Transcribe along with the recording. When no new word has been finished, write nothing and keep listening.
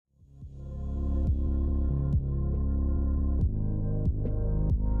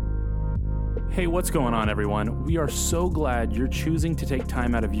Hey, what's going on, everyone? We are so glad you're choosing to take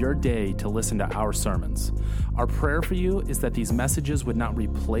time out of your day to listen to our sermons. Our prayer for you is that these messages would not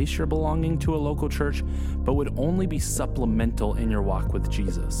replace your belonging to a local church, but would only be supplemental in your walk with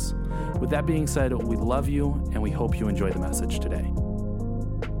Jesus. With that being said, we love you and we hope you enjoy the message today.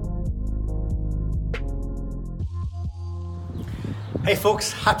 Hey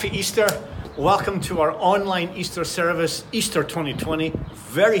folks, happy Easter. Welcome to our online Easter service, Easter 2020.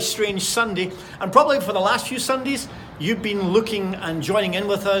 Very strange Sunday. And probably for the last few Sundays, you've been looking and joining in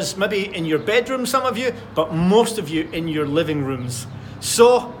with us, maybe in your bedroom, some of you, but most of you in your living rooms.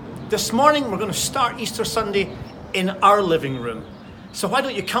 So this morning, we're going to start Easter Sunday in our living room. So why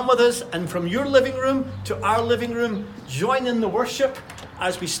don't you come with us, and from your living room to our living room, join in the worship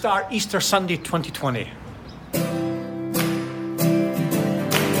as we start Easter Sunday 2020.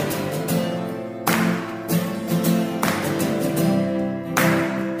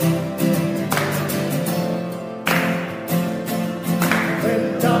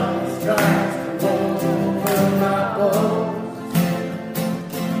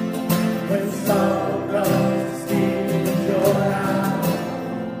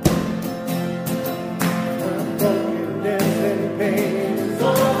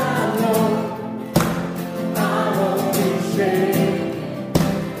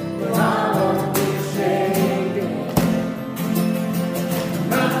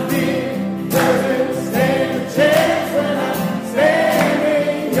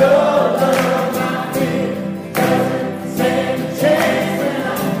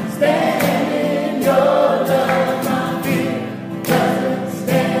 Standing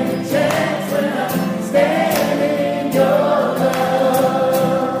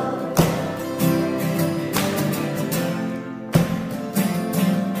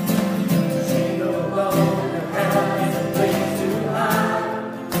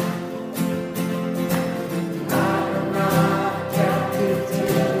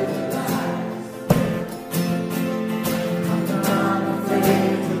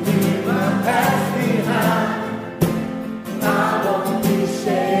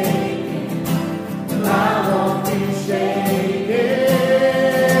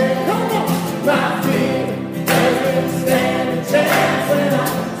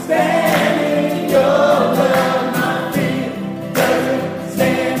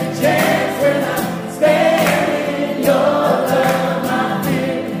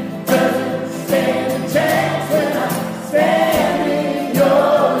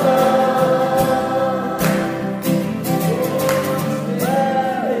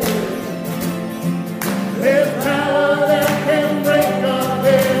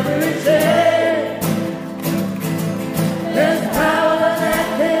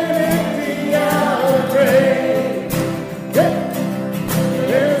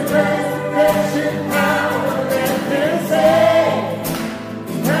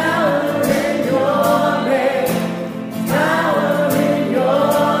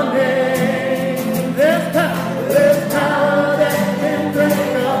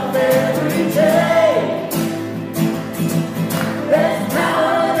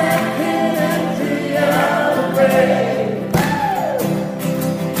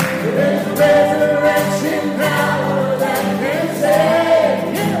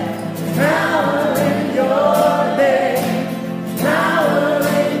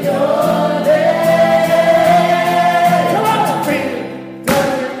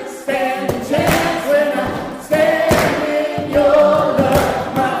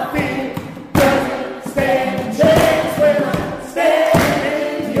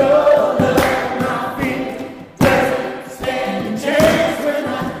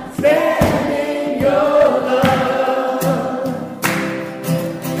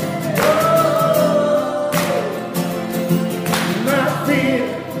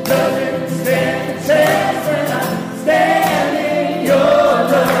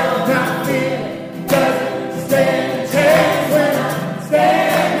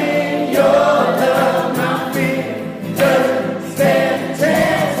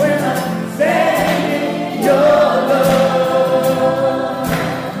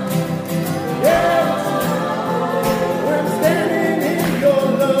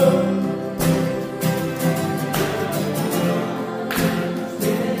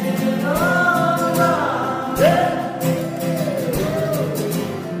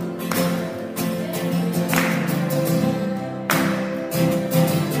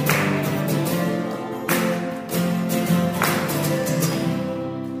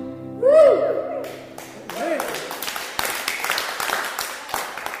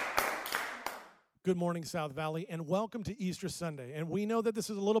Good morning, South Valley, and welcome to Easter Sunday. And we know that this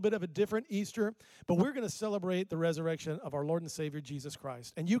is a little bit of a different Easter, but we're going to celebrate the resurrection of our Lord and Savior, Jesus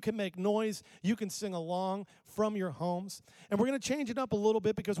Christ. And you can make noise, you can sing along from your homes. And we're going to change it up a little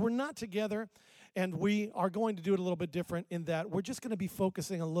bit because we're not together, and we are going to do it a little bit different in that we're just going to be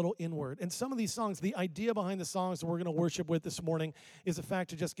focusing a little inward. And some of these songs, the idea behind the songs that we're going to worship with this morning is the fact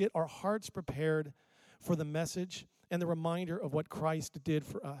to just get our hearts prepared for the message and the reminder of what Christ did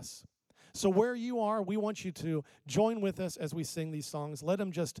for us. So where you are, we want you to join with us as we sing these songs. Let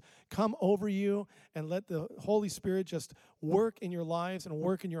them just come over you and let the Holy Spirit just work in your lives and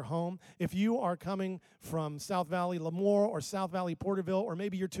work in your home. If you are coming from South Valley Lemoore or South Valley Porterville, or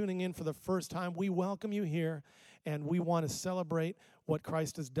maybe you're tuning in for the first time, we welcome you here, and we want to celebrate what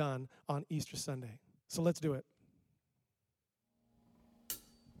Christ has done on Easter Sunday. So let's do it.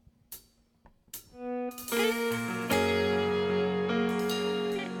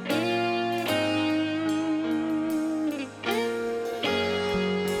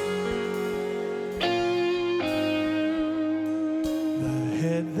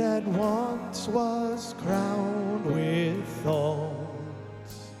 That once was crowned with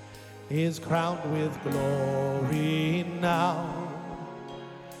thorns is crowned with glory now.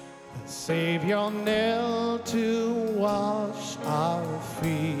 The Savior knelt to wash our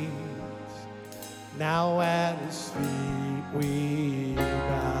feet. Now at His feet we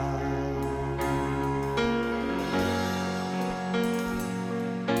bow.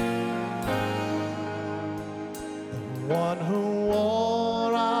 The one who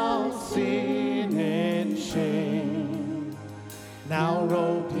wore our sin and shame, now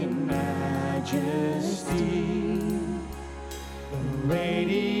robed in majesty, the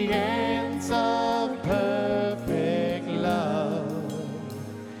radiance of perfect love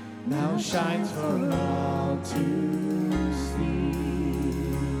now shines for all to see.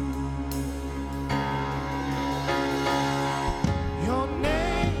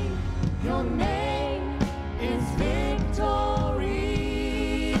 Your name is victory.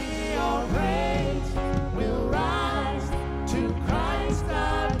 Our praise will rise to Christ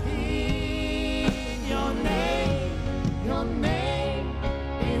our King. Your name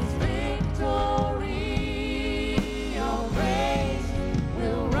is victory. Our praise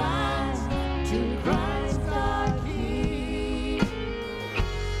will rise to Christ our King.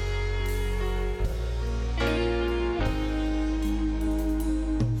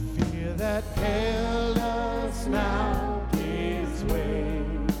 Fear that held us now gives way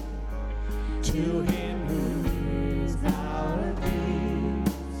to Him who is our King.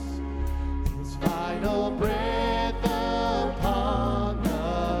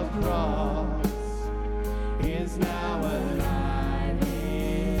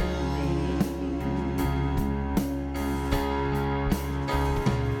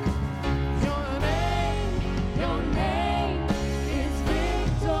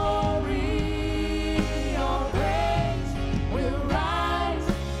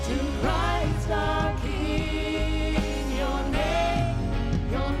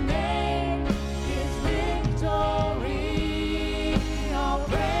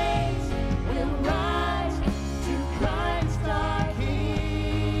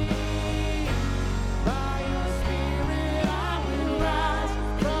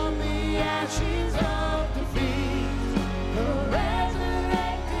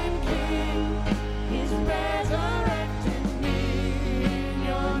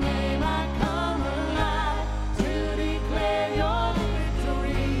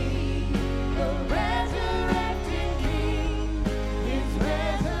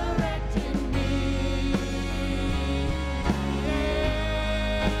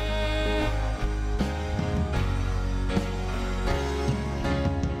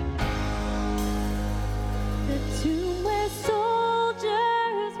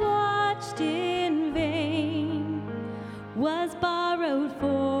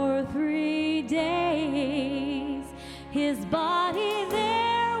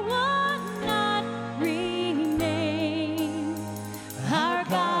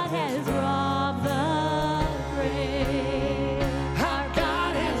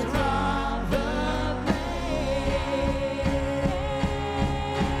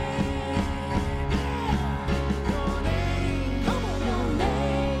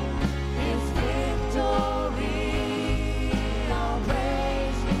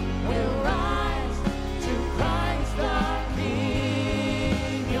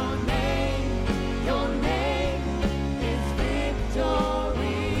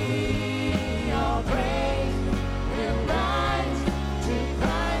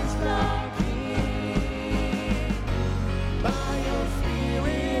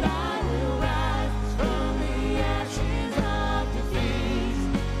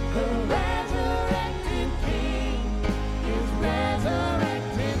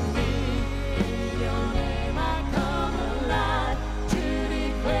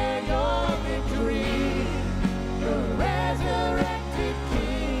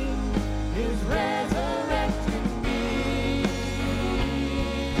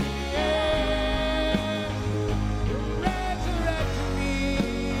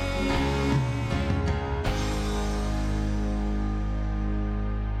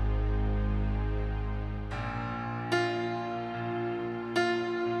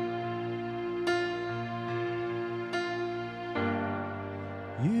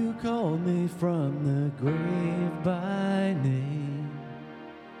 You called me from the grave by name.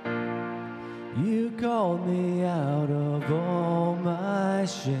 You called me out of all my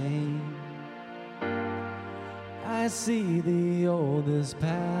shame. I see the old has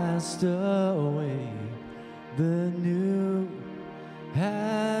passed away. The new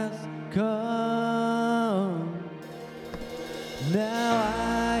has come. Now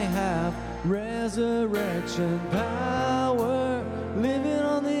I have resurrection power living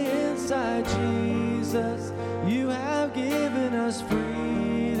on the inside, Jesus. You have given us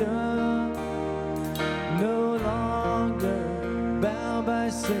freedom. No longer bound by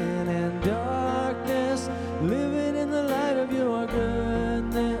sin and darkness, living in the light of your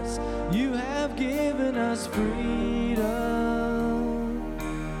goodness. You have given us freedom.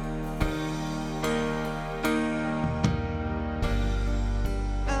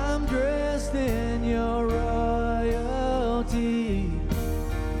 I'm dressed in your royalty.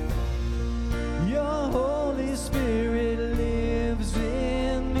 Your Holy Spirit lives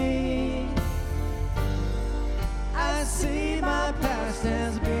in me. I see my past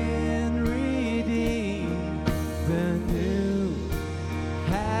has been redeemed. The new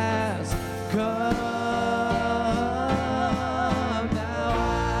has come. Now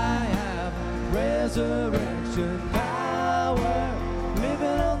I have resurrection power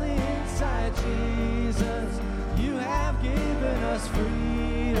living on the inside, Jesus. You have given us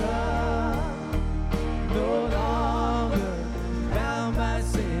freedom. No longer bound by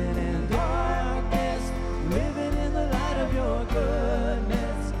sin and darkness, living in the light of your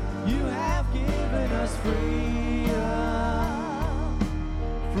goodness. You have given us freedom.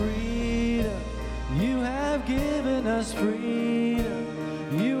 Freedom. You have given us freedom.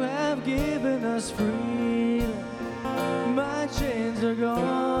 You have given us freedom. My chains are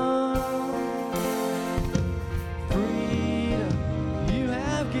gone. Freedom. You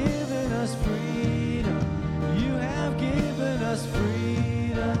have given us freedom. You have given us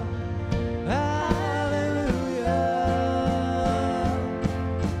freedom. Hallelujah.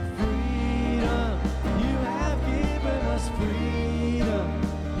 Freedom. You have given us freedom.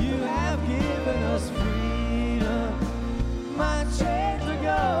 You have given us freedom. My chains are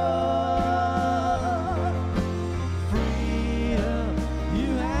gone. Freedom.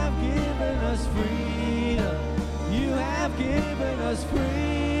 You have given us freedom. You have given us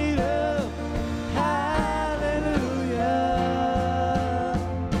freedom. Hallelujah.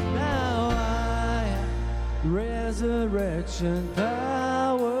 Now I have resurrection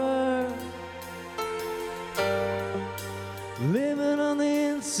power living on the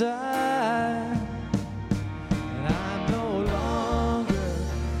inside. And I'm no longer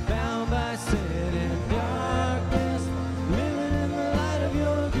bound by sin and darkness, living in the light of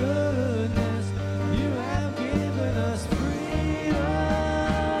your goodness. You have given us freedom.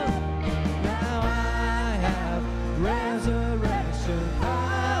 Now I have resurrection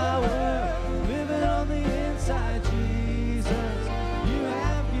power living on the inside, Jesus. You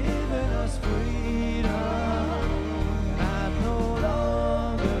have given us freedom. And I'm no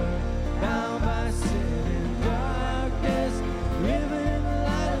longer bound by sin and darkness, living in the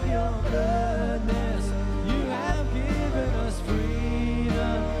light of your goodness. You have given us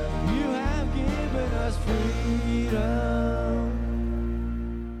freedom. You have given us freedom.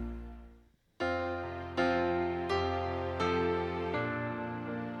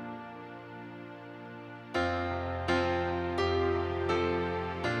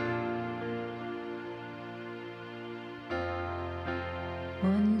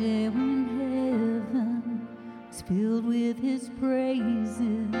 One day when heaven was filled with his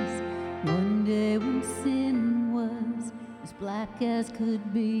praises, one day when sin was as black as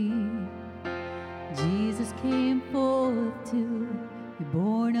could be, Jesus came forth to be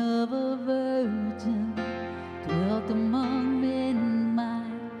born of a virgin, dwelt among men, my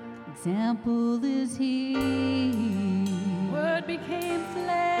example is he. Word became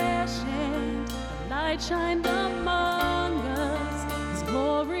flesh and the light shined among us, his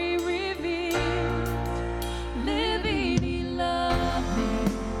glory revealed. Living he loved me,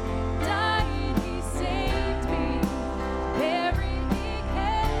 dying he saved me, buried he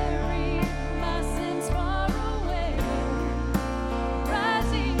carried my sins far away,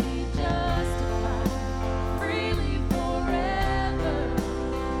 rising he justified freely forever.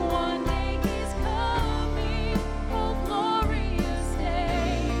 One day he's coming, oh glorious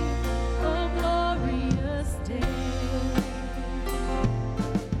day, oh glorious day.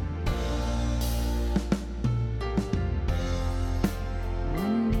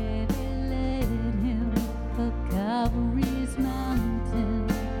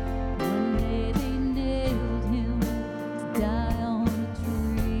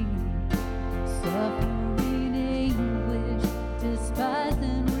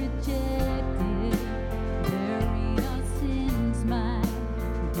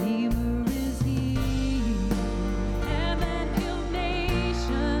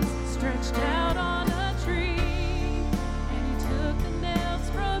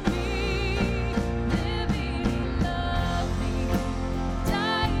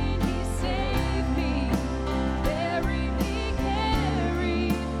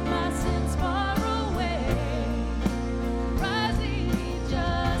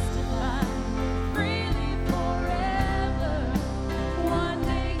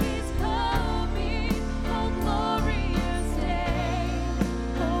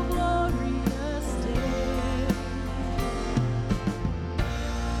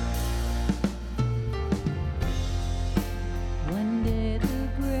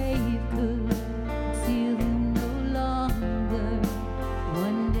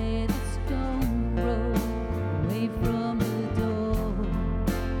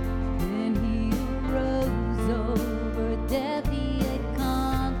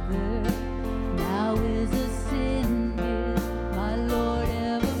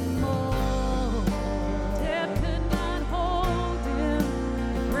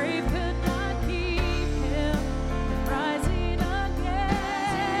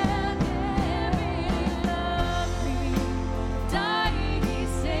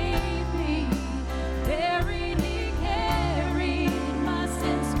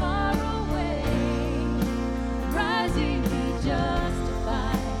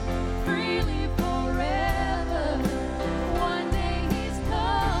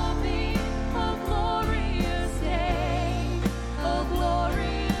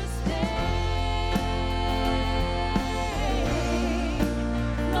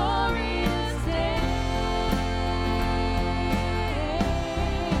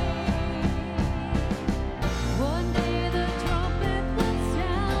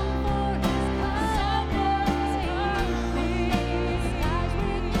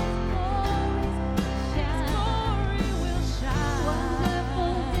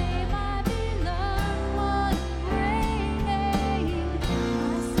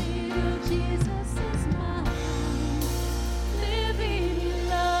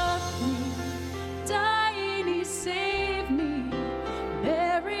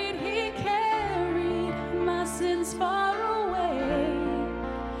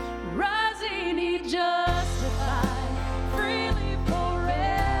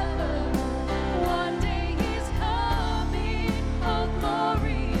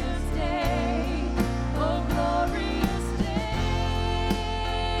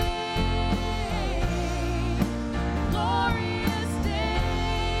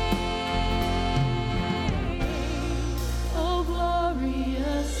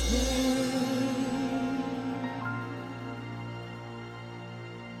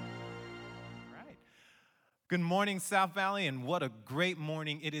 Good morning, South Valley, and what a great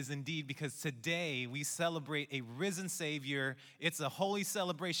morning it is indeed, because today we celebrate a risen Savior. It's a holy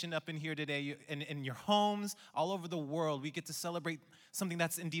celebration up in here today. In your homes, all over the world, we get to celebrate something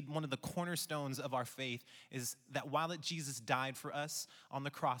that's indeed one of the cornerstones of our faith, is that while that Jesus died for us on the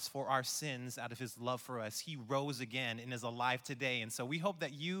cross for our sins out of his love for us, he rose again and is alive today. And so we hope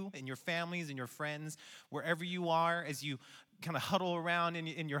that you and your families and your friends, wherever you are, as you kind of huddle around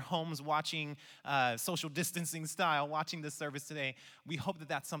in your homes watching social distancing style, watching this service today, we hope that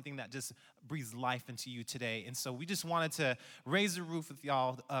that's something that just breathes life into you today. And so we just wanted to raise the roof with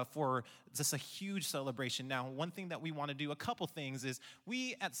y'all for just a huge celebration. Now, one thing that we want to do, a couple things, is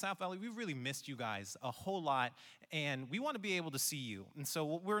we at South Valley, we've really missed you guys a whole lot, and we want to be able to see you. And so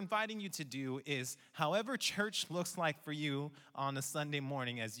what we're inviting you to do is, however church looks like for you on a Sunday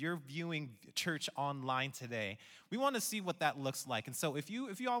morning, as you're viewing church online today, we want to see what that looks like. And so if you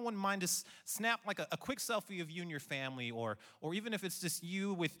all wouldn't mind, just snap like a quick selfie of you and your family, or even if it's just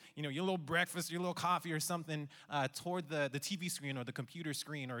you with your little breakfast, your little coffee or something toward the TV screen or the computer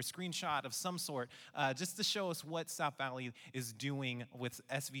screen, or a screenshot of some sort, just to show us what South Valley is doing with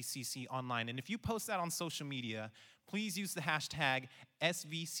SVCC Online. And if you post that on social media, please use the hashtag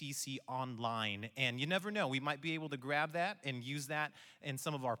SVCC Online. And you never know, we might be able to grab that and use that in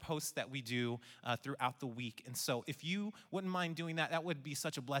some of our posts that we do throughout the week. And so if you wouldn't mind doing that, that would be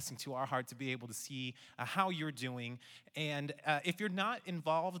such a blessing to our heart to be able to see how you're doing. And if you're not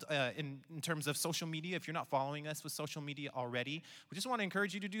involved in terms of social media, if you're not following us with social media already, we just want to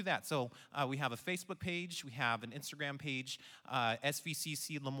encourage you to do that. So we have a Facebook page, we have an Instagram page,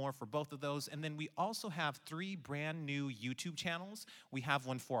 SVCC Lemoore for both of those. And then we also have 3 brand new YouTube channels. We have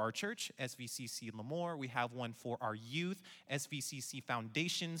one for our church, SVCC Lemoore. We have one for our youth, SVCC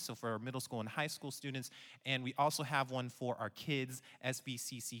Foundation, so for our middle school and high school students. And we also have one for our kids,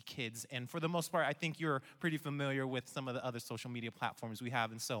 SVCC Kids. And for the most part, I think you're pretty familiar with some of the other social media platforms we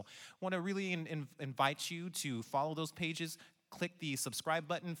have. And so I want to really invite you to follow those pages. Click the subscribe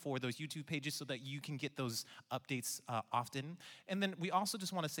button for those YouTube pages so that you can get those updates often. And then we also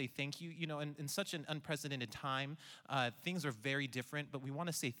just want to say thank you. In such an unprecedented time, things are very different, but we want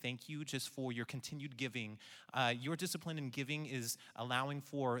to say thank you just for your continued giving. Your discipline in giving is allowing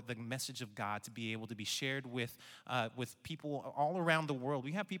for the message of God to be able to be shared with people all around the world.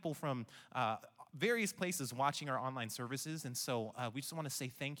 We have people from various places watching our online services, and so we just want to say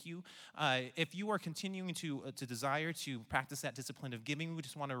thank you. If you are continuing to desire to practice that discipline of giving, we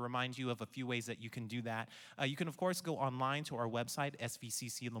just want to remind you of a few ways that you can do that. You can, of course, go online to our website,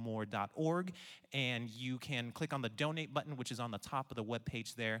 svcclemoore.org, and you can click on the donate button, which is on the top of the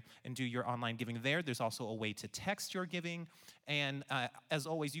webpage there, and do your online giving there. There's also a way to text your giving, and as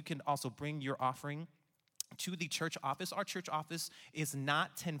always, you can also bring your offering to the church office. Our church office is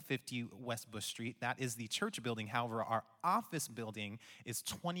not 1050 West Bush Street. That is the church building. However, our office building is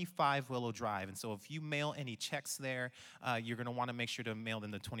 25 Willow Drive. And so if you mail any checks there, you're going to want to make sure to mail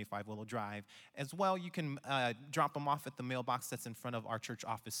them to 25 Willow Drive. As well, you can drop them off at the mailbox that's in front of our church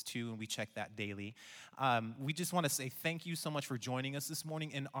office too, and we check that daily. We just want to say thank you so much for joining us this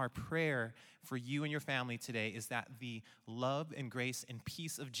morning. And our prayer for you and your family today is that the love and grace and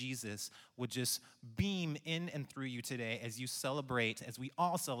peace of Jesus would just beam in and through you today as you celebrate, as we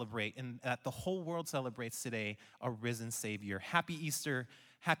all celebrate, and that the whole world celebrates today, a risen Savior. Happy Easter,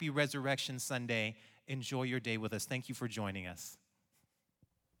 happy Resurrection Sunday. Enjoy your day with us. Thank you for joining us.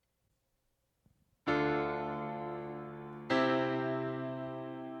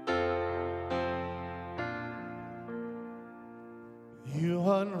 You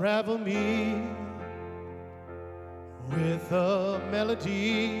unravel me with a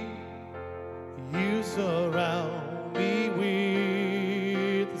melody. You surround me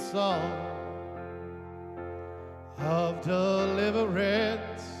with a song of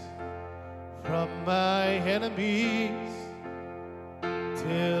deliverance from my enemies,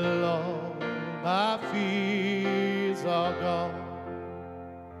 till all my fears are gone.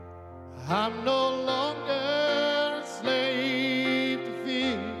 I'm no longer a slave to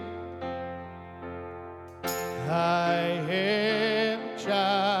fear. I am a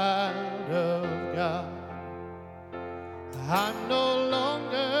child of God. I'm no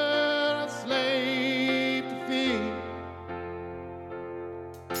longer a slave to fear.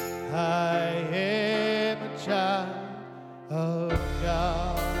 I am a child of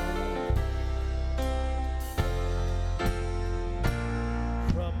God.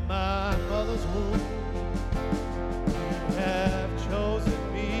 From my mother's womb,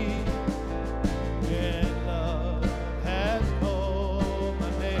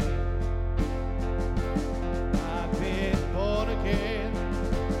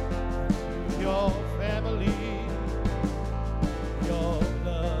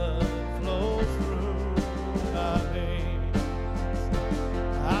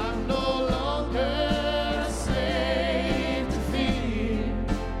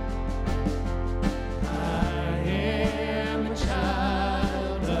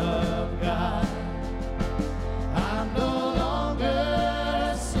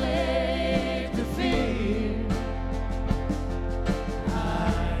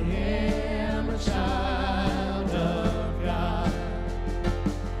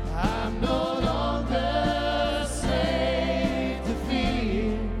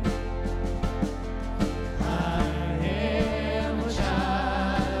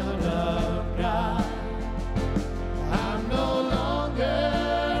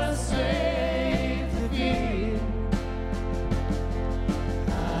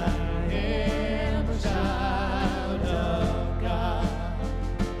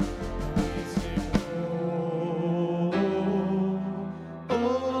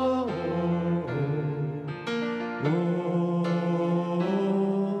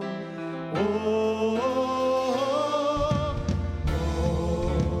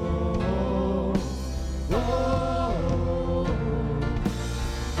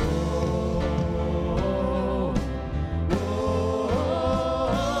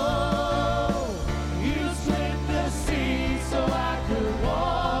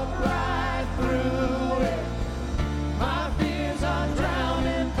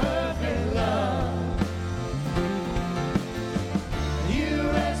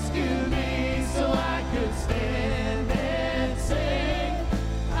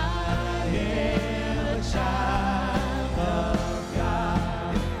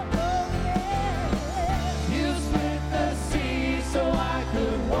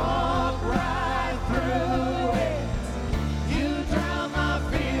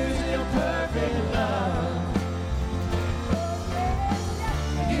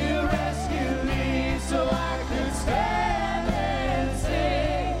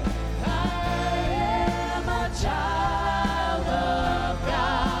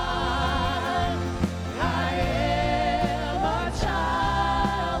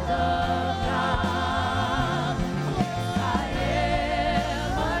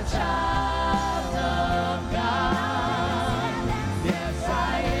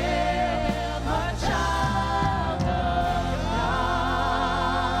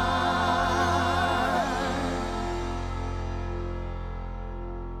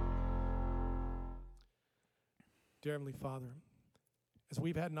 Dear Heavenly Father, as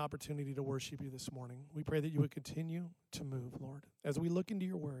we've had an opportunity to worship you this morning, we pray that you would continue to move, Lord. As we look into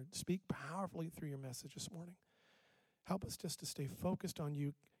your word, speak powerfully through your message this morning. Help us just to stay focused on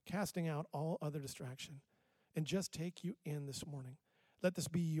you, casting out all other distraction, and just take you in this morning. Let this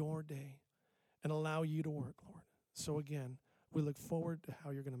be your day and allow you to work, Lord. So again, we look forward to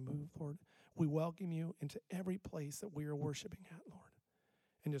how you're going to move, Lord. We welcome you into every place that we are worshiping at, Lord,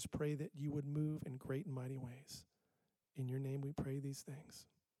 and just pray that you would move in great and mighty ways. In your name we pray these things.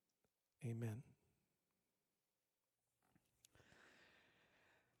 Amen.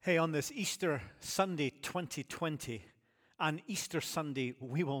 Hey, on this Easter Sunday 2020, an Easter Sunday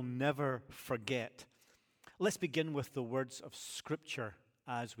we will never forget, let's begin with the words of Scripture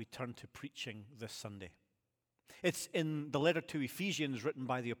as we turn to preaching this Sunday. It's in the letter to Ephesians written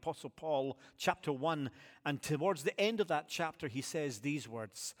by the Apostle Paul, chapter 1, and towards the end of that chapter he says these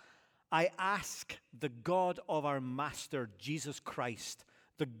words, I ask the God of our Master, Jesus Christ,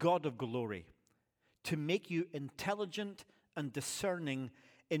 the God of glory, to make you intelligent and discerning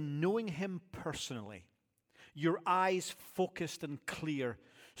in knowing him personally, your eyes focused and clear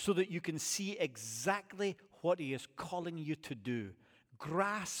so that you can see exactly what he is calling you to do.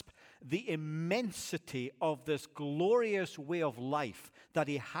 Grasp the immensity of this glorious way of life that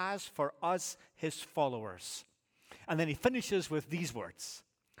he has for us, his followers. And then he finishes with these words.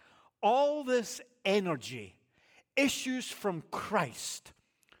 All this energy issues from Christ,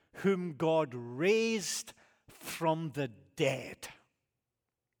 whom God raised from the dead.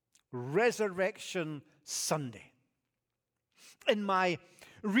 Resurrection Sunday. In my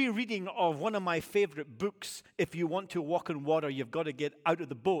rereading of one of my favorite books, If You Want to Walk on Water, You've Got to Get Out of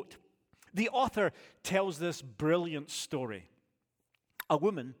the Boat, the author tells this brilliant story. A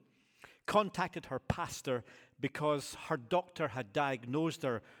woman contacted her pastor because her doctor had diagnosed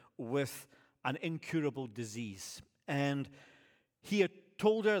her with an incurable disease. And he had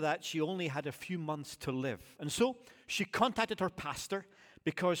told her that she only had a few months to live. And so she contacted her pastor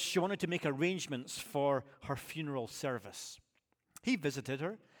because she wanted to make arrangements for her funeral service. He visited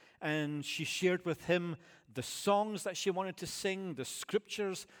her, and she shared with him the songs that she wanted to sing, the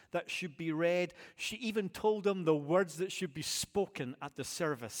scriptures that should be read. She even told him the words that should be spoken at the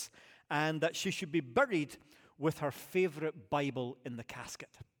service, and that she should be buried with her favorite Bible in the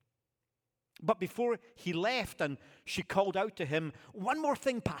casket. But before he left, and she called out to him, one more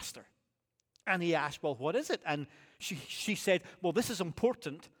thing, Pastor. And he asked, well, what is it? And she said, well, this is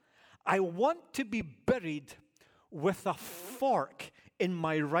important. I want to be buried with a fork in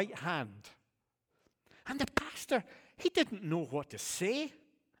my right hand. And the pastor, he didn't know what to say.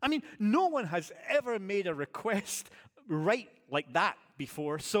 I mean, no one has ever made a request right like that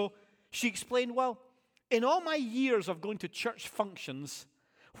before. So she explained, well, in all my years of going to church functions,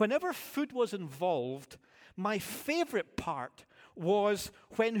 whenever food was involved, my favorite part was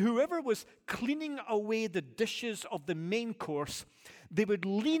when whoever was cleaning away the dishes of the main course, they would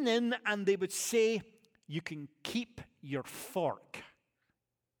lean in and they would say, you can keep your fork.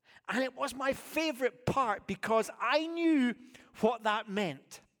 And it was my favorite part because I knew what that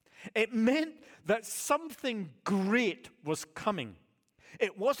meant. It meant that something great was coming.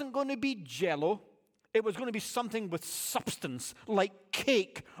 It wasn't going to be Jell-O. It was going to be something with substance, like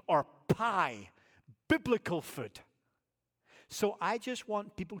cake or pie, biblical food. So I just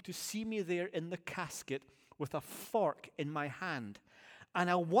want people to see me there in the casket with a fork in my hand. And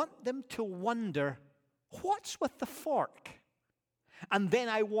I want them to wonder, what's with the fork? And then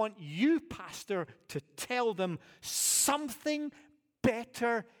I want you, Pastor, to tell them something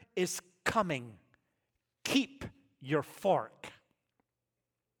better is coming. Keep your fork.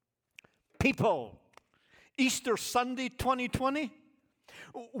 People, Easter Sunday 2020,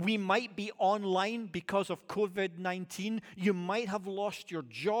 we might be online because of COVID-19. You might have lost your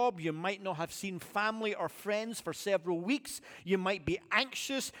job. You might not have seen family or friends for several weeks. You might be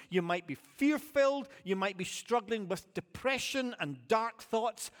anxious. You might be fear-filled. You might be struggling with depression and dark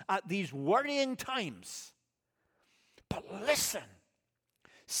thoughts at these worrying times. But listen,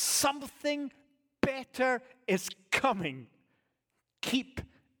 something better is coming. Keep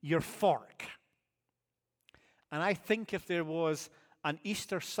your fork. And I think if there was an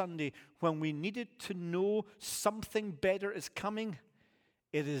Easter Sunday when we needed to know something better is coming,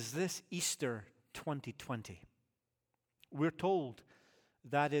 it is this Easter 2020. We're told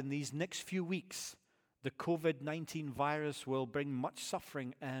that in these next few weeks, the COVID-19 virus will bring much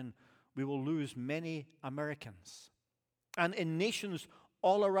suffering and we will lose many Americans. And in nations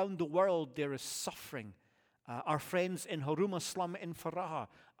all around the world, there is suffering. Our friends in Huruma slum in Faraha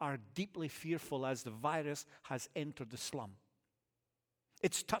are deeply fearful as the virus has entered the slum.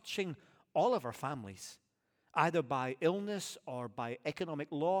 It's touching all of our families. either by illness or by economic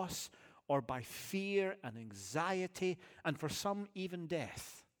loss or by fear and anxiety, and for some, even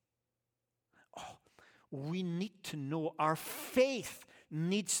death. Oh, we need to know, our faith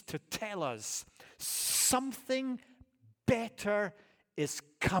needs to tell us something better is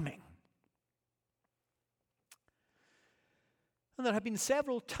coming. And there have been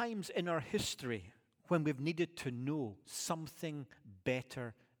several times in our history when we've needed to know something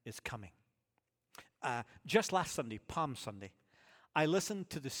better is coming. Just last Sunday, Palm Sunday, I listened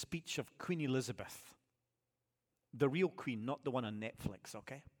to the speech of Queen Elizabeth, the real queen, not the one on Netflix,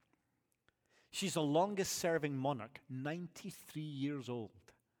 okay? She's the longest serving monarch, 93 years old.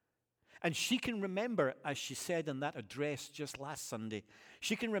 And she can remember, as she said in that address just last Sunday,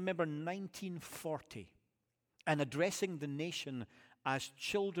 she can remember 1940 and addressing the nation as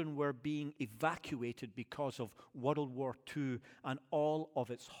children were being evacuated because of World War II and all of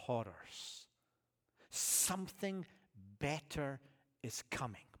its horrors. Something better is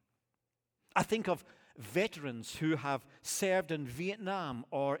coming. I think of veterans who have served in Vietnam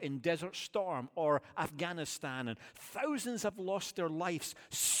or in Desert Storm or Afghanistan, and thousands have lost their lives.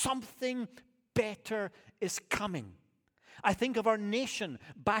 Something better is coming. I think of our nation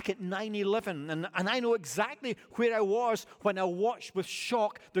back at 9/11, and I know exactly where I was when I watched with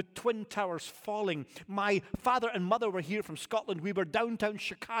shock the Twin Towers falling. My father and mother were here from Scotland. We were downtown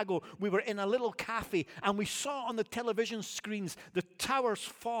Chicago. We were in a little cafe, and we saw on the television screens the towers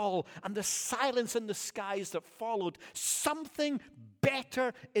fall and the silence in the skies that followed. Something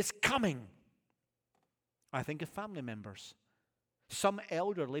better is coming. I think of family members, some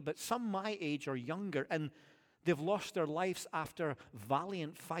elderly, but some my age or younger, and they've lost their lives after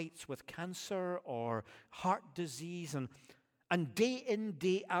valiant fights with cancer or heart disease. And day in,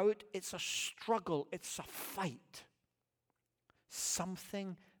 day out, it's a struggle. It's a fight.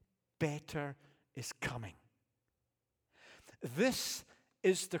 Something better is coming. This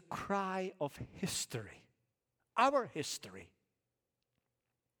is the cry of history, our history.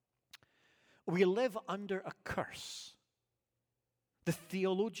 We live under a curse. The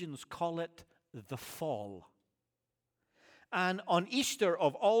theologians call it the fall. And on Easter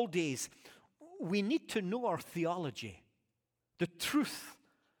of all days, we need to know our theology, the truth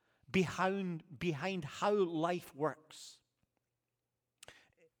behind how life works.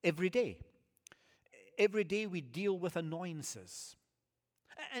 Every day we deal with annoyances.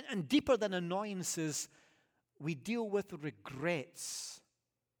 And deeper than annoyances, we deal with regrets.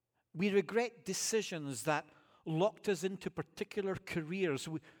 We regret decisions that locked us into particular careers.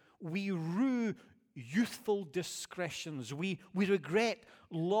 We rue youthful discretions. We regret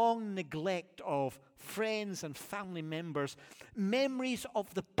long neglect of friends and family members. Memories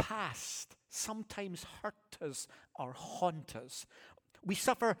of the past sometimes hurt us or haunt us. We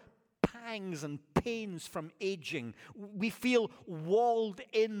suffer pangs and pains from aging. We feel walled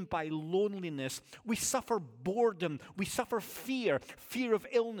in by loneliness. We suffer boredom. We suffer fear of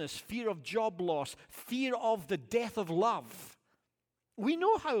illness, fear of job loss, fear of the death of love. We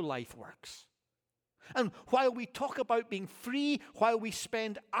know how life works. And while we talk about being free, while we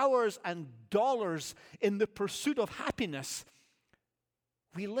spend hours and dollars in the pursuit of happiness,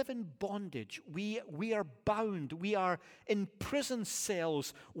 we live in bondage. We are bound. We are in prison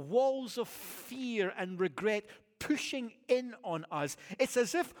cells, walls of fear and regret pushing in on us. It's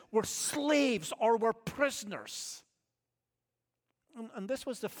as if we're slaves or we're prisoners. And this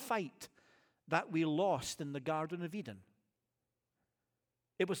was the fight that we lost in the Garden of Eden.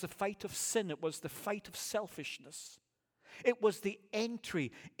 It was the fight of sin. It was the fight of selfishness. It was the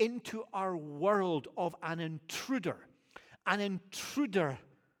entry into our world of an intruder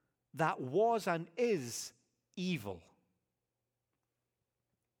that was and is evil.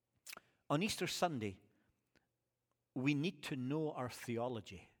 On Easter Sunday, we need to know our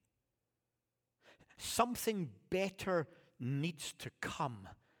theology. Something better needs to come,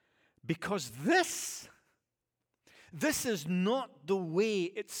 because this is not the way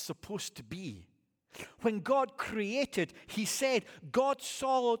it's supposed to be. When God created, He said, God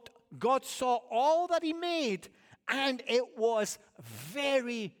saw all that He made, and it was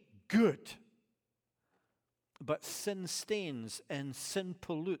very good. But sin stains, and sin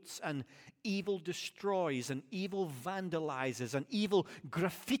pollutes, and evil destroys, and evil vandalizes, and evil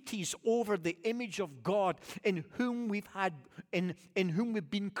graffitis over the image of God in whom we've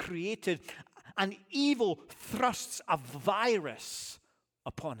been created. And evil thrusts a virus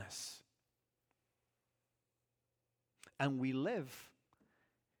upon us. And we live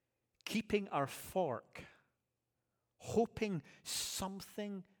keeping our fork, hoping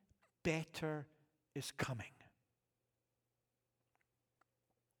something better is coming.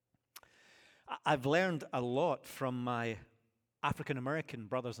 I've learned a lot from my African American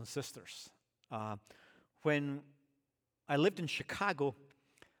brothers and sisters. When I lived in Chicago,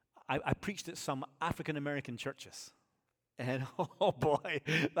 I preached at some African American churches. And oh boy,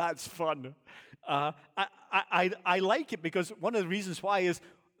 that's fun. I like it because one of the reasons why is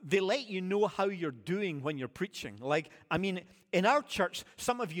they let you know how you're doing when you're preaching. Like, I mean, in our church,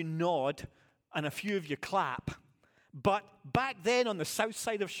 some of you nod and a few of you clap. But back then on the south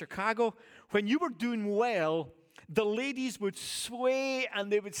side of Chicago, when you were doing well, the ladies would sway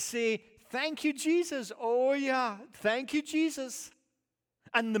and they would say, "Thank you, Jesus." "Oh yeah, thank you, Jesus."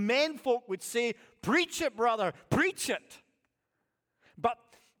 And the men folk would say, "Preach it, brother, preach it."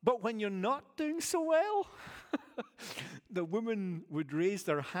 But when you're not doing so well, the women would raise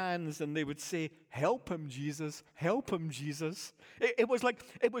their hands and they would say, "Help him, Jesus, help him, Jesus." It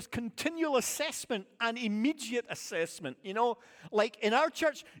was continual assessment and immediate assessment. You know, like in our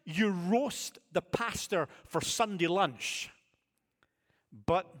church, you roast the pastor for Sunday lunch.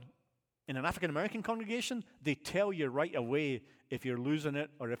 But in an African American congregation, they tell you right away if you're losing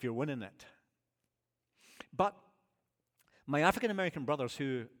it or if you're winning it. But my African American brothers,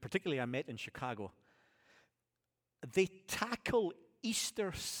 who particularly I met in Chicago, they tackle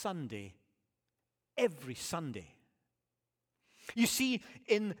Easter Sunday every Sunday. You see,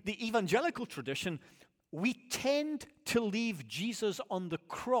 in the evangelical tradition, we tend to leave Jesus on the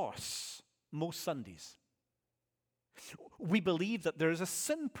cross most Sundays. We believe that there is a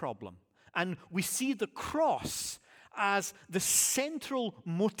sin problem, and we see the cross as the central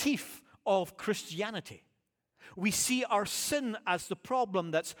motif of Christianity. We see our sin as the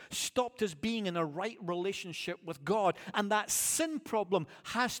problem that's stopped us being in a right relationship with God. And that sin problem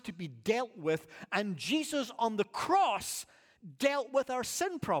has to be dealt with. And Jesus on the cross dealt with our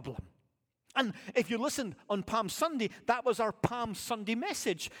sin problem. And if you listen on Palm Sunday, that was our Palm Sunday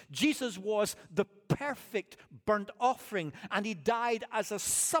message. Jesus was the perfect burnt offering, and he died as a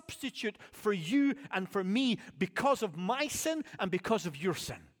substitute for you and for me because of my sin and because of your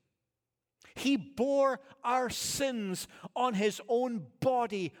sin. He bore our sins on his own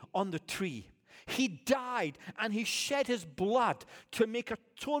body on the tree. He died and he shed his blood to make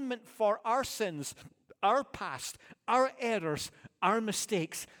atonement for our sins, our past, our errors, our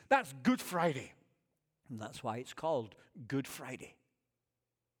mistakes. That's Good Friday. And that's why it's called Good Friday.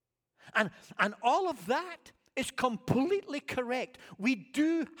 And all of that is completely correct. We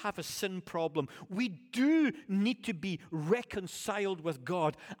do have a sin problem. We do need to be reconciled with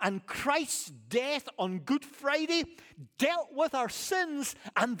God. And Christ's death on Good Friday dealt with our sins,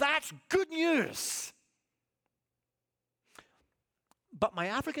 and that's good news. But my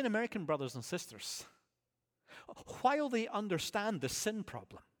African American brothers and sisters, while they understand the sin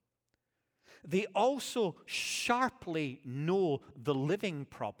problem, they also sharply know the living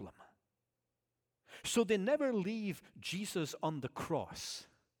problem. So they never leave Jesus on the cross.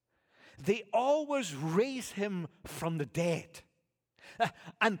 They always raise him from the dead.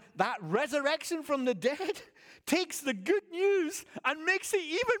 And that resurrection from the dead takes the good news and makes it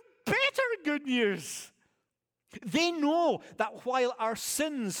even better good news. They know that while our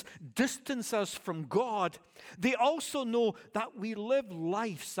sins distance us from God, they also know that we live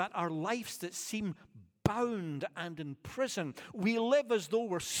lives that are lives that seem bound and in prison. We live as though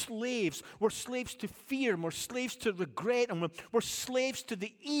we're slaves. We're slaves to fear, we're slaves to regret, and we're slaves to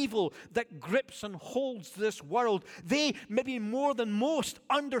the evil that grips and holds this world. They, maybe more than most,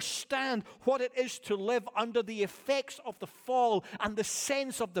 understand what it is to live under the effects of the fall and the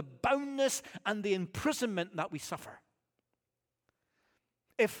sense of the boundness and the imprisonment that we suffer.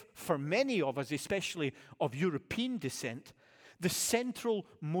 If for many of us, especially of European descent, the central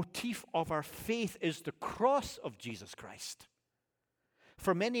motif of our faith is the cross of Jesus Christ,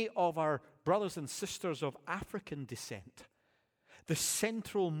 for many of our brothers and sisters of African descent, the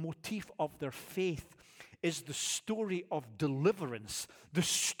central motif of their faith is the story of deliverance, the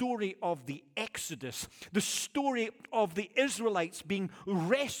story of the Exodus, the story of the Israelites being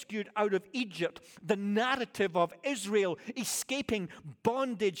rescued out of Egypt, the narrative of Israel escaping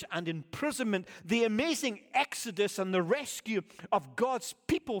bondage and imprisonment, the amazing Exodus and the rescue of God's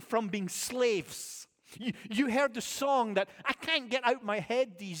people from being slaves. You heard the song that I can't get out my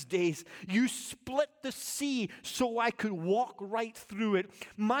head these days. You split the sea so I could walk right through it.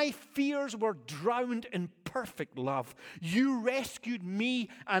 My fears were drowned in perfect love. You rescued me,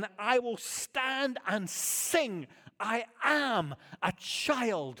 and I will stand and sing. I am a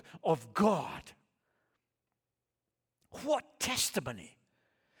child of God. What testimony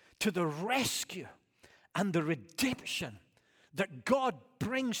to the rescue and the redemption that God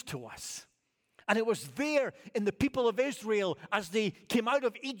brings to us. And it was there in the people of Israel as they came out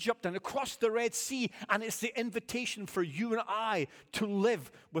of Egypt and across the Red Sea. And it's the invitation for you and I to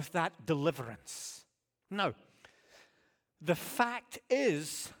live with that deliverance. Now, the fact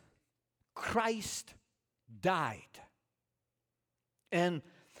is, Christ died. And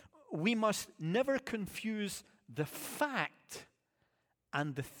we must never confuse the fact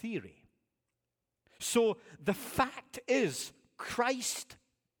and the theory. So the fact is, Christ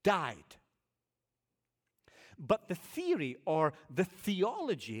died. But the theory or the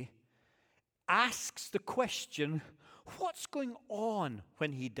theology asks the question, what's going on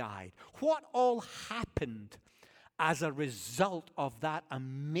when he died? What all happened as a result of that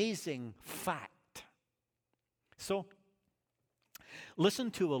amazing fact? So, listen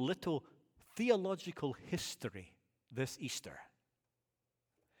to a little theological history this Easter.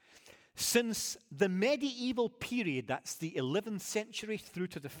 Since the medieval period, that's the 11th century through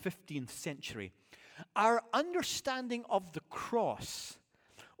to the 15th century, our understanding of the cross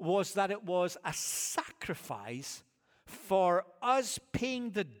was that it was a sacrifice for us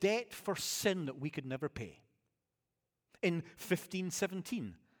paying the debt for sin that we could never pay. In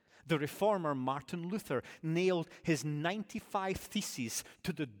 1517, the reformer Martin Luther nailed his 95 theses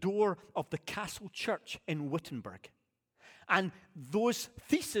to the door of the Castle Church in Wittenberg. And those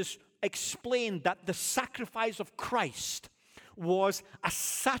theses explained that the sacrifice of Christ was a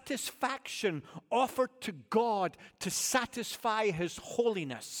satisfaction offered to God to satisfy his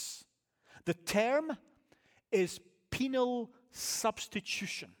holiness. The term is penal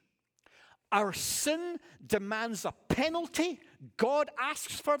substitution. Our sin demands a penalty. God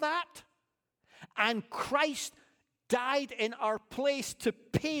asks for that. And Christ died in our place to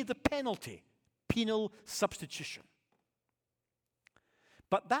pay the penalty. Penal substitution.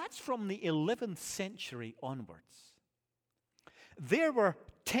 But that's from the 11th century onwards. There were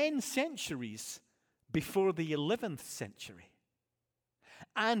 10 centuries before the 11th century.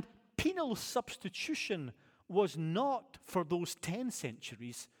 And penal substitution was not, for those 10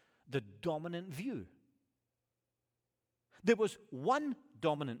 centuries, the dominant view. There was one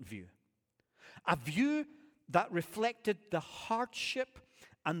dominant view, a view that reflected the hardship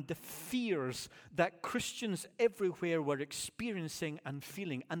and the fears that Christians everywhere were experiencing and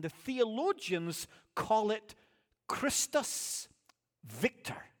feeling. And the theologians call it Christus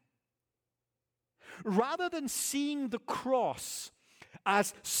Victor. Rather than seeing the cross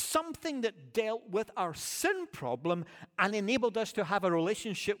as something that dealt with our sin problem and enabled us to have a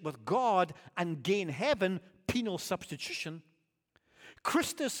relationship with God and gain heaven, penal substitution,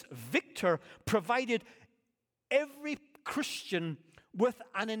 Christus Victor provided every Christian with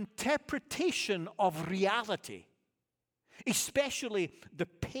an interpretation of reality, especially the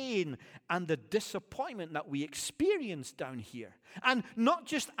pain and the disappointment that we experience down here. And not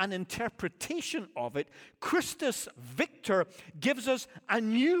just an interpretation of it, Christus Victor gives us a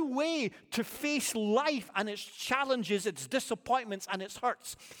new way to face life and its challenges, its disappointments, and its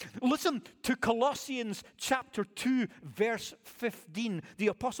hurts. Listen to Colossians chapter 2, verse 15. The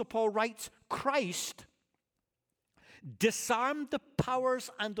Apostle Paul writes, Christ disarmed the powers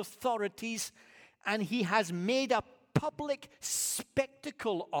and authorities, and he has made a public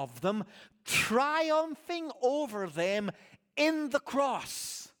spectacle of them, triumphing over them in the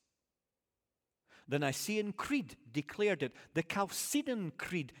cross. The Nicene Creed declared it. The Chalcedon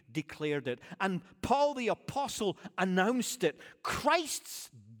Creed declared it. And Paul the Apostle announced it. Christ's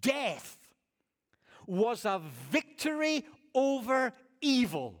death was a victory over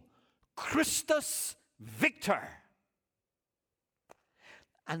evil. Christus Victor.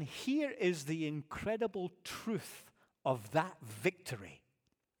 And here is the incredible truth of that victory.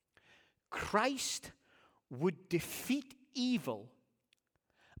 Christ would defeat evil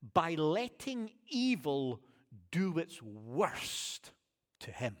by letting evil do its worst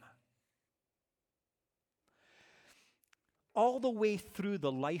to him. All the way through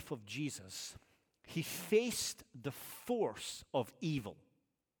the life of Jesus, he faced the force of evil.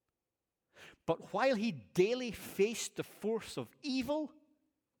 But while he daily faced the force of evil,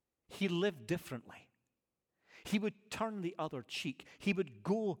 he lived differently. He would turn the other cheek. He would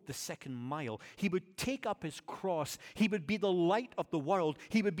go the second mile. He would take up his cross. He would be the light of the world.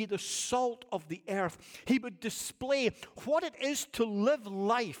 He would be the salt of the earth. He would display what it is to live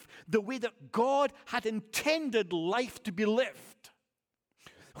life the way that God had intended life to be lived.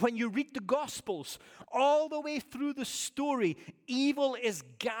 When you read the Gospels, all the way through the story, evil is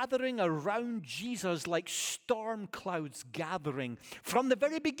gathering around Jesus like storm clouds gathering. From the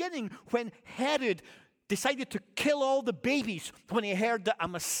very beginning, when Herod decided to kill all the babies when he heard that a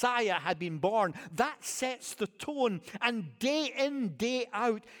Messiah had been born. That sets the tone. And day in, day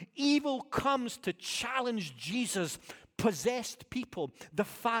out, evil comes to challenge Jesus. Possessed people, the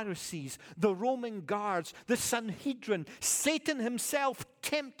Pharisees, the Roman guards, the Sanhedrin, Satan himself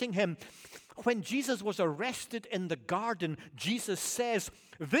tempting him. When Jesus was arrested in the garden, Jesus says,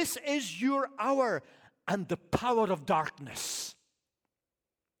 "This is your hour and the power of darkness."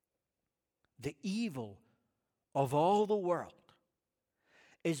 The evil of all the world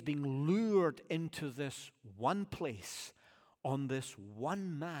is being lured into this one place on this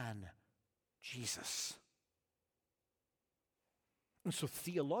one man, Jesus. And so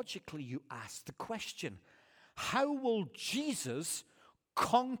theologically you ask the question, how will Jesus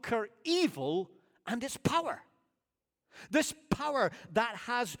conquer evil and its power? This power that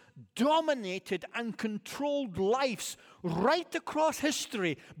has dominated and controlled lives right across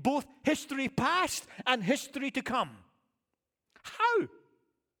history, both history past and history to come. How?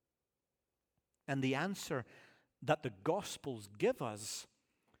 And the answer that the Gospels give us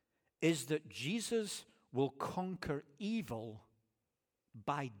is that Jesus will conquer evil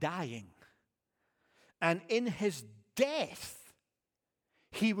by dying. And in his death,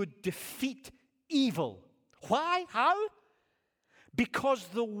 he would defeat evil. Why? How? Because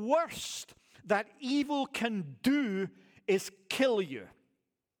the worst that evil can do is kill you.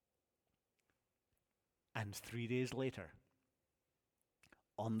 And 3 days later,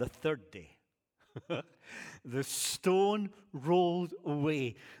 on the third day, the stone rolled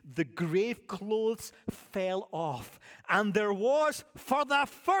away, the grave clothes fell off, and there was, for the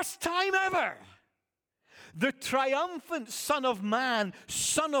first time ever, the triumphant Son of Man,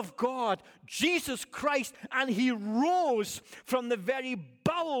 Son of God, Jesus Christ, and he rose from the very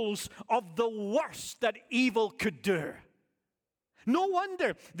bowels of the worst that evil could do. No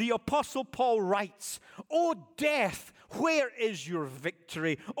wonder the Apostle Paul writes, "O death, where is your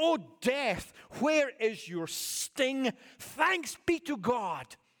victory? O death, where is your sting? Thanks be to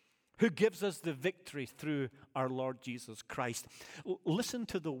God who gives us the victory through our Lord Jesus Christ." Listen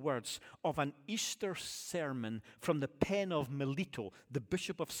to the words of an Easter sermon from the pen of Melito, the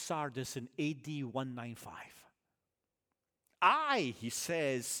Bishop of Sardis in AD 195. "I," he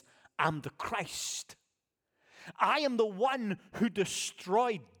says, "am the Christ. I am the one who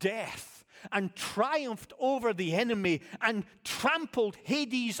destroyed death and triumphed over the enemy and trampled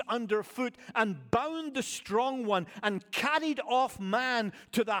Hades underfoot and bound the strong one and carried off man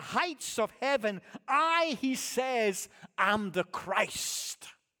to the heights of heaven. I," he says, "am the Christ."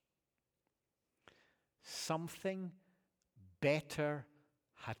 Something better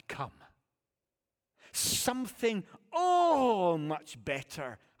had come. Something much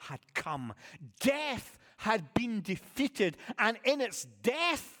better had come. Death had been defeated, and in its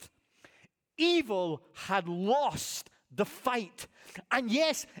death, evil had lost the fight. And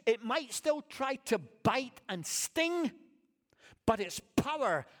yes, it might still try to bite and sting, but its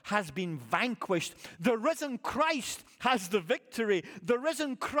power has been vanquished. The risen Christ has the victory. The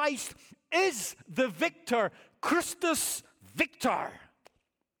risen Christ is the victor. Christus Victor.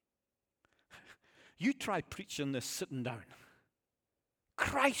 You try preaching this sitting down.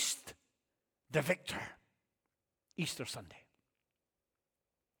 Christ the victor. Easter Sunday.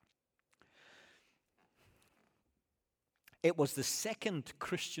 It was the second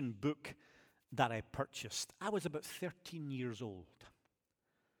Christian book that I purchased. I was about 13 years old.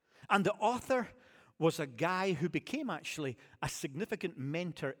 And the author was a guy who became actually a significant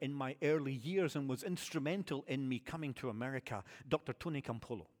mentor in my early years and was instrumental in me coming to America, Dr. Tony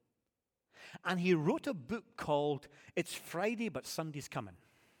Campolo. And he wrote a book called "It's Friday, but Sunday's Coming."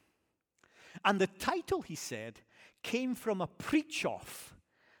 And the title, he said, came from a preach-off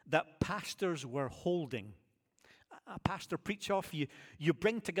that pastors were holding. A pastor preach-off, you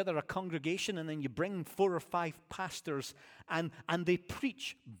bring together a congregation and then you bring 4 or 5 pastors and they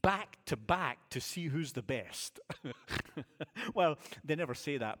preach back to back to see who's the best. Well, they never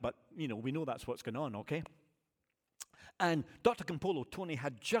say that, but we know that's what's going on, okay? And Dr. Campolo, Tony,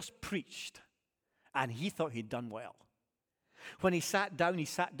 had just preached and he thought he'd done well. When he sat down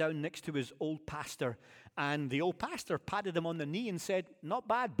next to his old pastor, and the old pastor patted him on the knee and said, "Not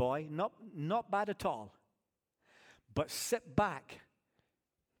bad, boy, not bad at all. But sit back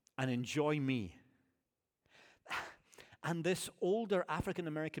and enjoy me." And this older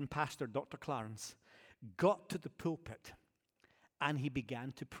African-American pastor, Dr. Clarence, got to the pulpit and he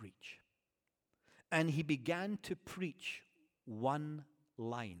began to preach. And he began to preach one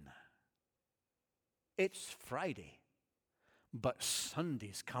line. "It's Friday, but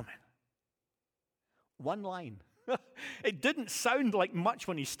Sunday's coming." One line. It didn't sound like much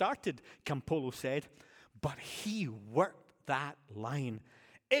when he started, Campolo said, But he worked that line.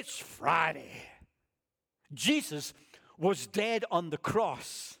 It's Friday. Jesus was dead on the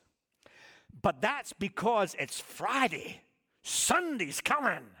cross. But that's because it's Friday. Sunday's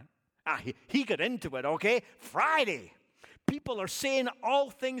coming. He got into it, okay? Friday. People are saying all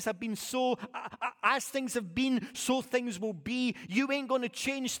things have been so, as things have been, so things will be. You ain't going to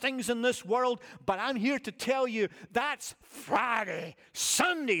change things in this world. But I'm here to tell you, that's Friday.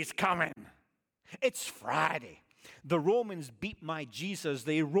 Sunday's coming. It's Friday. The Romans beat my Jesus.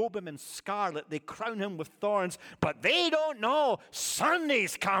 They robe him in scarlet. They crown him with thorns. But they don't know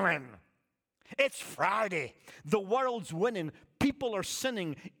Sunday's coming. It's Friday. The world's winning. People are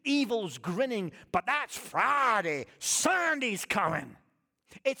sinning. Evil's grinning. But that's Friday. Sunday's coming.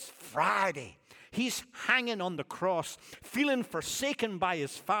 It's Friday. He's hanging on the cross, feeling forsaken by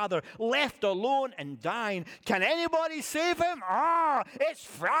his Father, left alone and dying. Can anybody save him? It's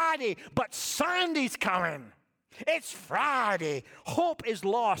Friday. But Sunday's coming. It's Friday. Hope is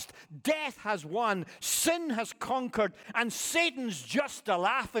lost. Death has won. Sin has conquered. And Satan's just a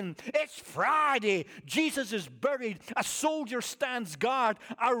laughing. It's Friday. Jesus is buried. A soldier stands guard.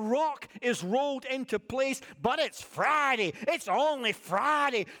 A rock is rolled into place. But it's Friday. It's only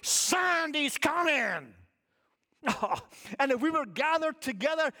Friday. Sunday's coming. And if we were gathered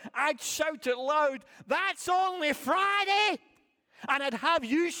together, I'd shout it loud. That's only Friday. And I'd have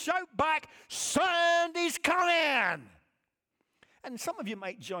you shout back, Sunday's coming. And some of you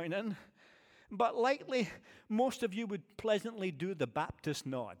might join in, but likely most of you would pleasantly do the Baptist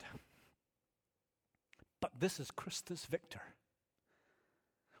nod. But this is Christus Victor.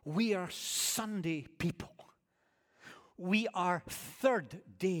 We are Sunday people. We are third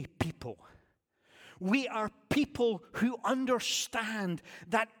day people. We are people who understand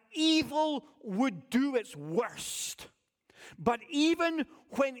that evil would do its worst. But even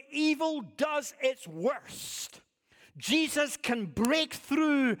when evil does its worst, Jesus can break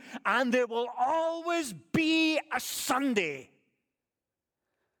through and there will always be a Sunday.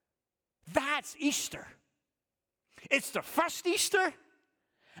 That's Easter. It's the first Easter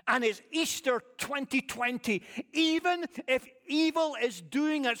and it's Easter 2020. Even if evil is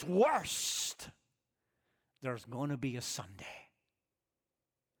doing its worst, there's going to be a Sunday.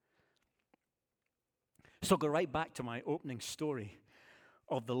 So go right back to my opening story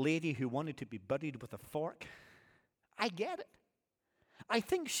of the lady who wanted to be buried with a fork. I get it. I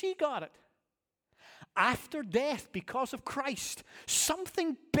think she got it. After death, because of Christ,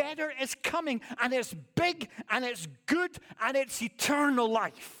 something better is coming, and it's big, and it's good, and it's eternal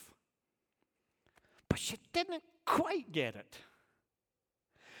life. But she didn't quite get it.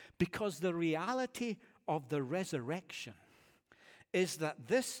 Because the reality of the resurrection is that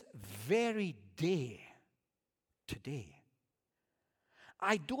this very day, today,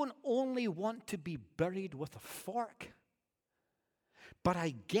 I don't only want to be buried with a fork, but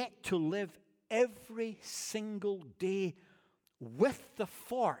I get to live every single day with the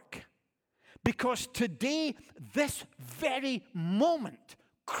fork. Because today, this very moment,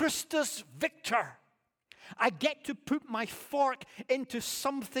 Christus Victor, I get to put my fork into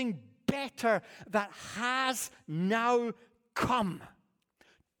something better that has now come.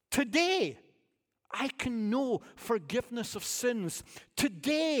 Today, I can know forgiveness of sins.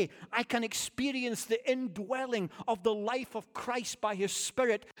 Today, I can experience the indwelling of the life of Christ by His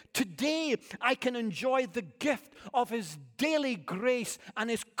Spirit. Today, I can enjoy the gift of His daily grace and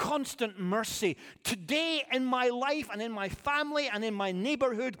His constant mercy. Today, in my life and in my family and in my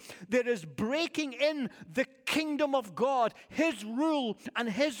neighborhood, there is breaking in the kingdom of God, His rule and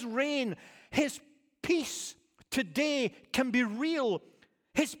His reign. His peace today can be real.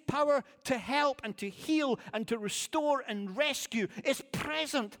 His power to help and to heal and to restore and rescue is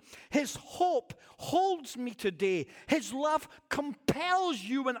present. His hope holds me today. His love compels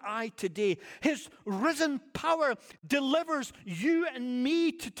you and I today. His risen power delivers you and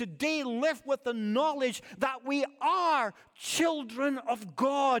me to today live with the knowledge that we are children of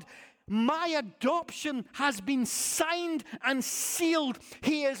God. My adoption has been signed and sealed.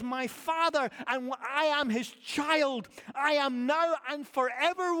 He is my Father, and I am His child. I am now and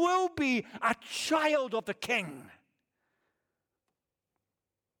forever will be a child of the King.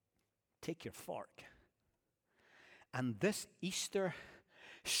 Take your fork, and this Easter,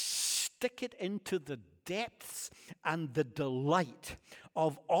 stick it into the depths and the delight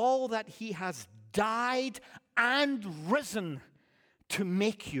of all that He has died and risen to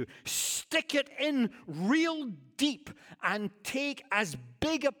make you. Stick it in real deep and take as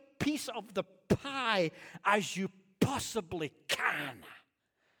big a piece of the pie as you possibly can.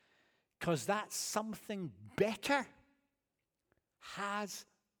 Because that something better has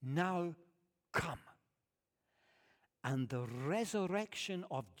now come. and the resurrection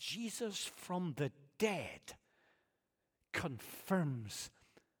of Jesus from the dead confirms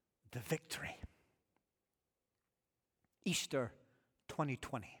the victory. Easter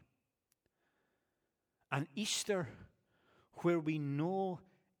 2020. An Easter where we know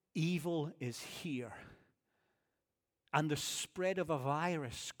evil is here, and the spread of a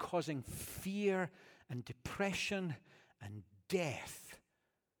virus causing fear and depression and death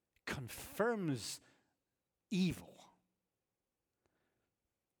confirms evil.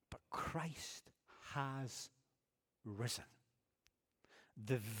 But Christ has risen.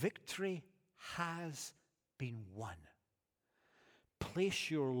 The victory has been won.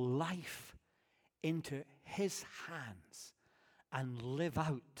 Place your life into His hands and live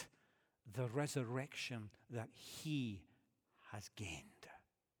out the resurrection that He has gained.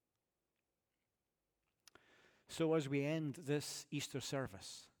 So as we end this Easter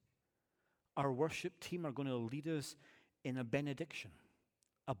service, our worship team are going to lead us in a benediction,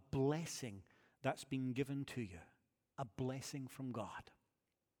 a blessing that's been given to you, a blessing from God.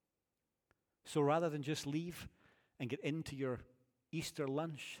 So rather than just leave and get into your Easter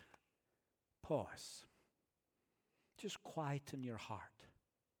lunch, pause. Just quieten your heart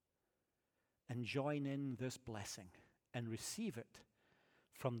and join in this blessing and receive it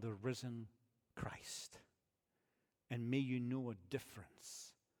from the risen Christ. And may you know a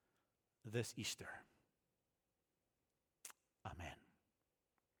difference this Easter. Amen.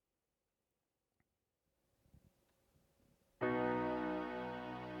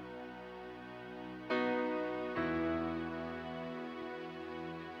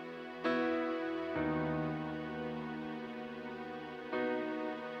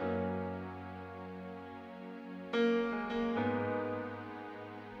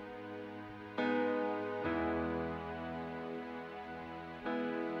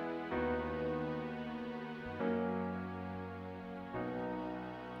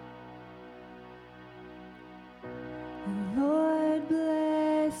 Lord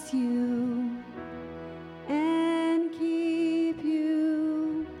bless you and keep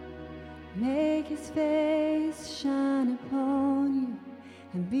you. Make His face shine upon you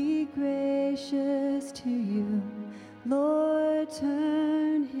and be gracious to you. Lord,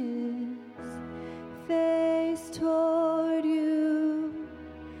 turn His face toward you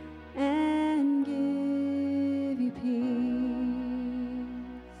and give you peace.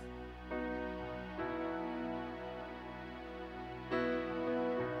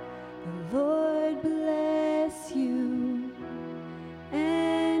 The Lord bless you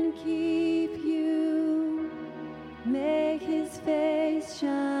and keep you. Make His face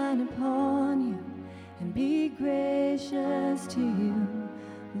shine upon you and be gracious to you.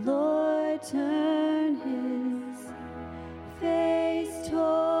 Lord, turn His face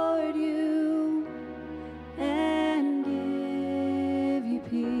toward you and give you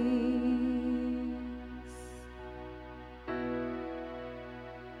peace.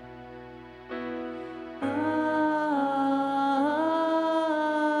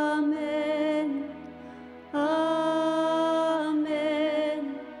 Amen. Amen.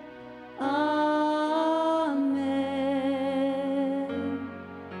 Amen.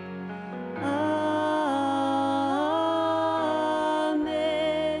 Amen.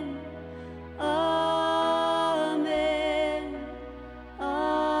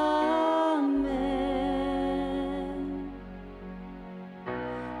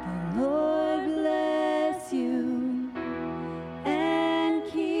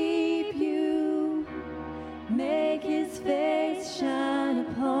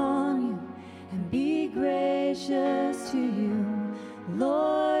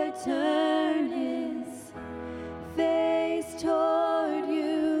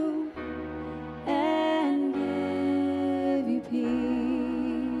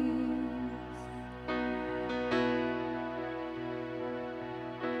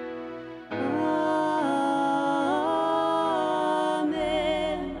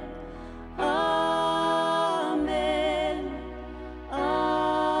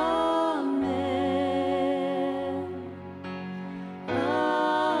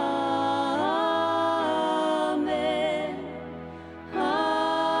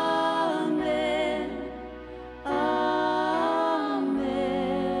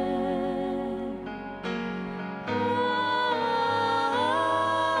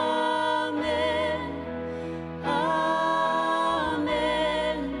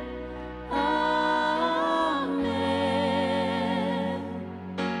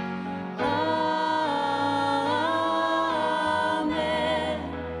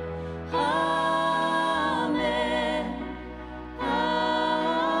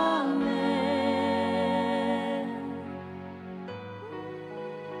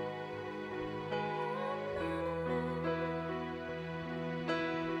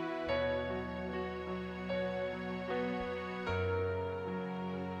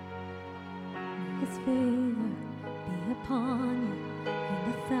 his favor be upon you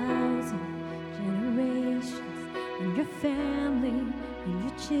and 1,000 generations, and your family, and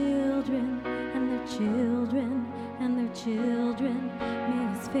your children, and their children, and their children.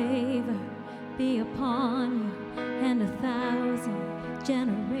 May his favor be upon you and 1,000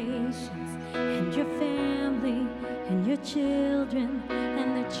 generations, and your family, and your children,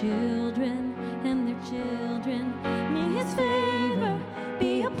 and their children, and their children. May his favor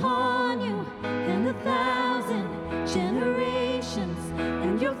be upon you and 1,000 generations,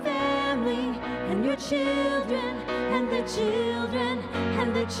 and your family, and your children, and their children,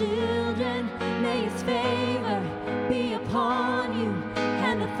 and their children. May his favor be upon you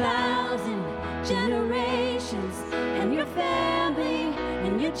and 1,000 generations, and your family,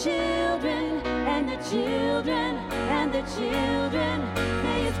 and your children, and the children, and the children.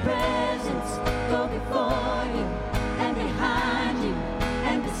 May his presence go before you, and behind you,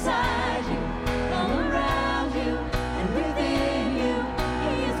 and beside you, all around you, and within you.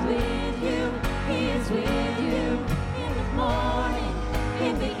 He is with you, he is with you, in the morning,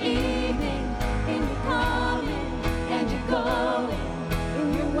 in the evening, in your coming, and your going, in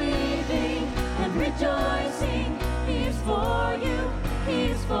your weeping, and rejoicing. He is for you, he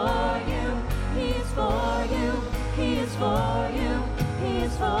is for you, he is for you, he is for you, he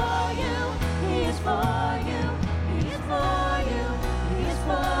is for you, he is for you, he is for you, he is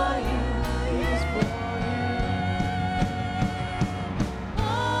for you, he is for you.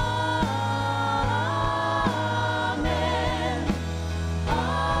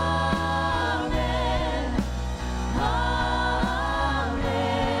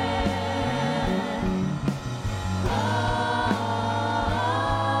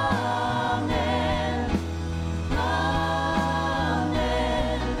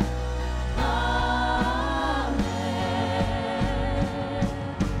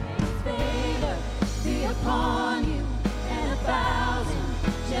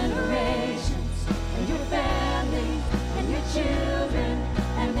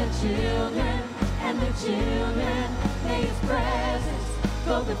 Children and their children, may his presence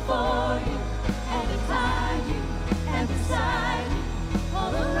go before you, and behind you, and beside you,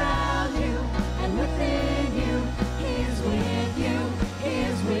 all around you, and within you. He is with you, he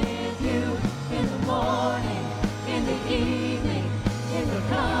is with you, in the morning, in the evening, in the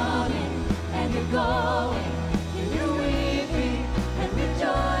coming, and your going, in your weeping, and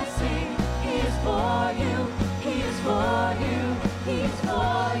rejoicing. He is for you, he is for you, he is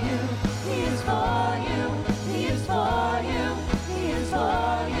for you, he is for you, he is for you, he is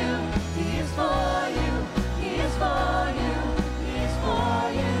for you, he is for you, he is for you, he is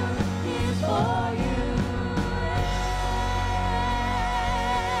for you, he is for you.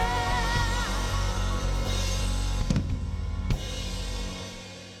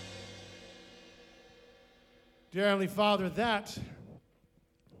 Dear Heavenly Father, that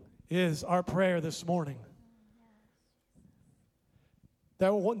is our prayer this morning.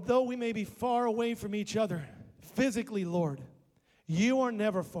 That though we may be far away from each other physically, Lord, you are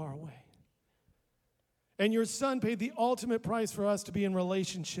never far away. And your Son paid the ultimate price for us to be in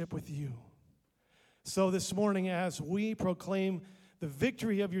relationship with you. So this morning, as we proclaim the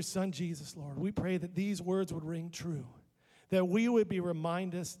victory of your Son, Jesus, Lord, we pray that these words would ring true, that we would be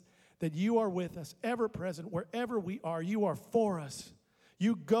reminded that you are with us, ever present, wherever we are. You are for us.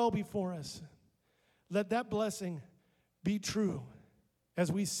 You go before us. Let that blessing be true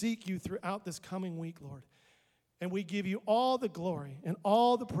as we seek you throughout this coming week, Lord. And we give you all the glory and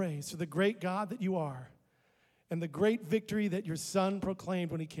all the praise for the great God that you are and the great victory that your Son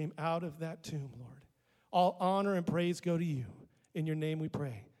proclaimed when he came out of that tomb, Lord. All honor and praise go to you. In your name we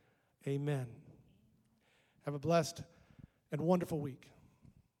pray. Amen. Have a blessed and wonderful week.